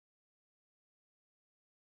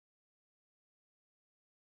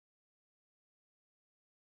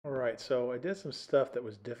All right, so I did some stuff that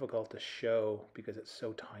was difficult to show because it's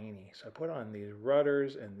so tiny. So I put on these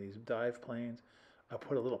rudders and these dive planes. I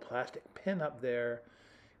put a little plastic pin up there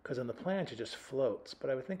because on the planche it just floats, but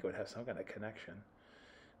I would think it would have some kind of connection.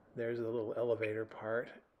 There's a little elevator part.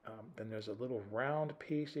 Then there's a little round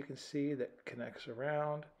piece you can see that connects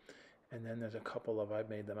around. And then there's a couple of, I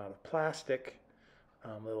made them out of plastic,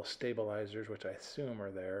 little stabilizers, which I assume are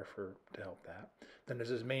there to help that. Then there's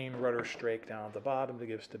this main rudder strake down at the bottom to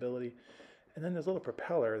give stability. And then there's a little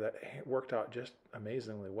propeller that worked out just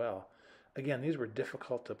amazingly well. Again, these were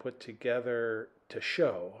difficult to put together to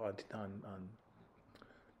show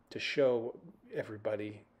to show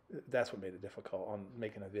everybody. That's what made it difficult on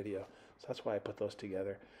making a video. So that's why I put those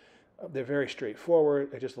together. They're very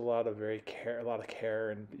straightforward. They're just a lot of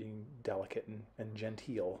care and being delicate and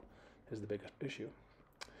genteel is the biggest issue.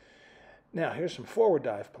 Now here's some forward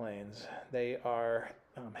dive planes. They are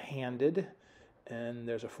handed, and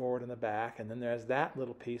there's a forward and the back, and then there's that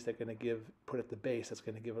little piece that's going to put at the base, that's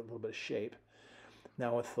going to give it a little bit of shape.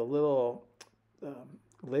 Now with the little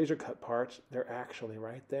laser cut parts, they're actually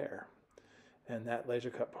right there. And that laser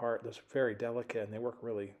cut part is very delicate, and they work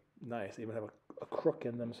really nice. They even have a crook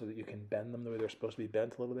in them so that you can bend them the way they're supposed to be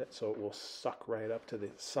bent a little bit, so it will suck right up to the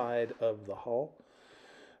side of the hull.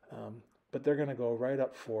 But they're going to go right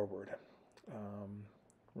up forward,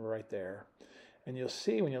 right there. And you'll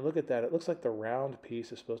see when you look at that, it looks like the round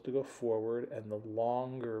piece is supposed to go forward and the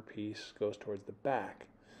longer piece goes towards the back.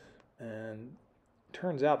 And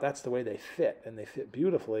turns out that's the way they fit, and they fit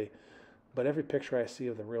beautifully. But every picture I see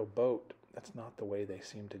of the real boat, that's not the way they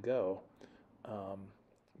seem to go.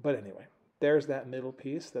 But anyway, there's that middle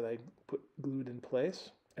piece that I put glued in place.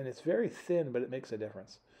 And it's very thin, but it makes a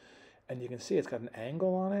difference. And you can see it's got an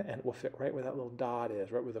angle on it, and it will fit right where that little dot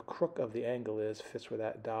is, right where the crook of the angle is, fits where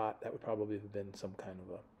that dot. That would probably have been some kind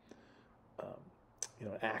of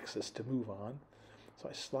an axis to move on. So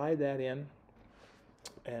I slide that in,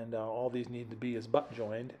 and all these need to be is butt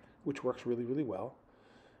joined, which works really, really well.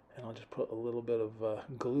 And I'll just put a little bit of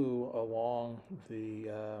glue along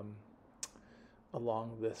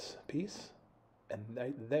this piece, and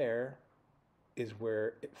right there is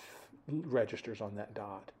where it registers on that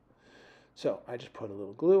dot. So I just put a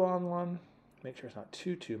little glue on one, make sure it's not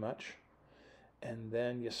too much, and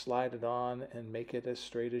then you slide it on and make it as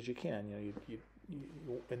straight as you can.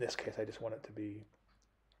 In this case, I just want it to be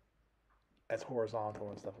as horizontal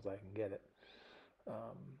and stuff as I can get it,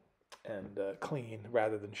 and clean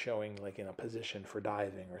rather than showing like in a position for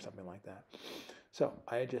diving or something like that. So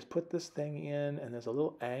I just put this thing in, and there's a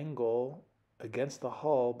little angle against the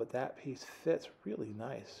hull, but that piece fits really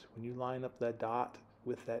nice. When you line up that dot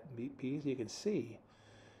with that piece, you can see,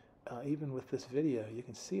 even with this video, you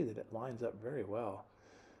can see that it lines up very well.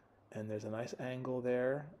 And there's a nice angle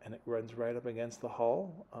there, and it runs right up against the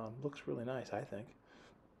hull. Looks really nice, I think.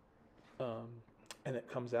 And it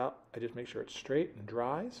comes out, I just make sure it's straight and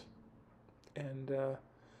dries, and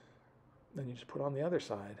then you just put on the other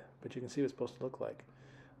side, but you can see what it's supposed to look like.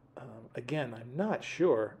 Again, I'm not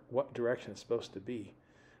sure what direction it's supposed to be.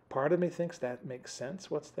 Part of me thinks that makes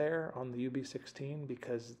sense what's there on the UB-16,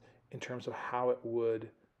 because in terms of how it would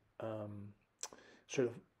sort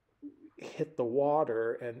of hit the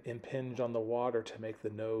water and impinge on the water to make the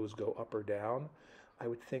nose go up or down, I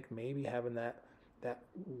would think maybe having that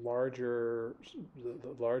larger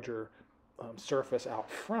surface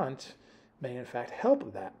out front may in fact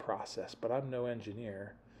help that process. But I'm no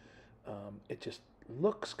engineer. It just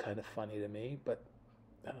looks kind of funny to me, but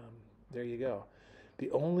there you go. The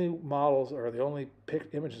only models or the only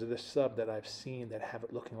images of this sub that I've seen that have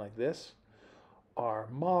it looking like this are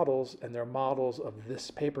models, and they're models of this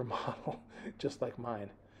paper model, just like mine.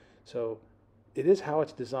 So it is how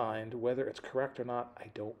it's designed. Whether it's correct or not, I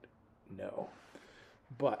don't know.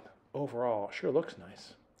 But overall, sure looks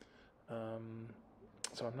nice.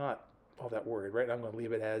 So I'm not all that worried, right? I'm going to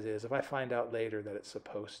leave it as is. If I find out later that it's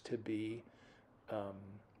supposed to be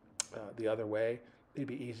the other way, it'd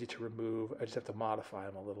be easy to remove. I just have to modify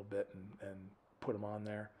them a little bit and put them on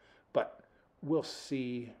there. But we'll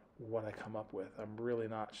see what I come up with. I'm really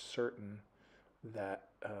not certain that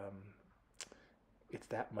it's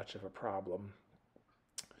that much of a problem.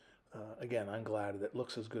 Again, I'm glad that it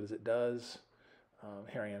looks as good as it does.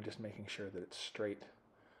 Here I am just making sure that it's straight,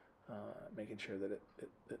 making sure that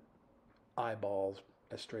it eyeballs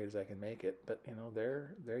as straight as I can make it. But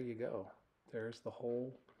there you go. There's the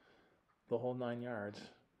whole 9 yards,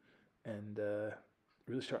 and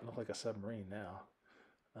really starting to look like a submarine now.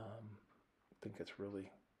 I think it's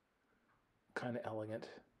really kind of elegant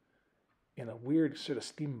in a weird sort of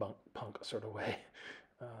steampunk sort of way.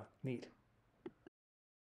 Neat.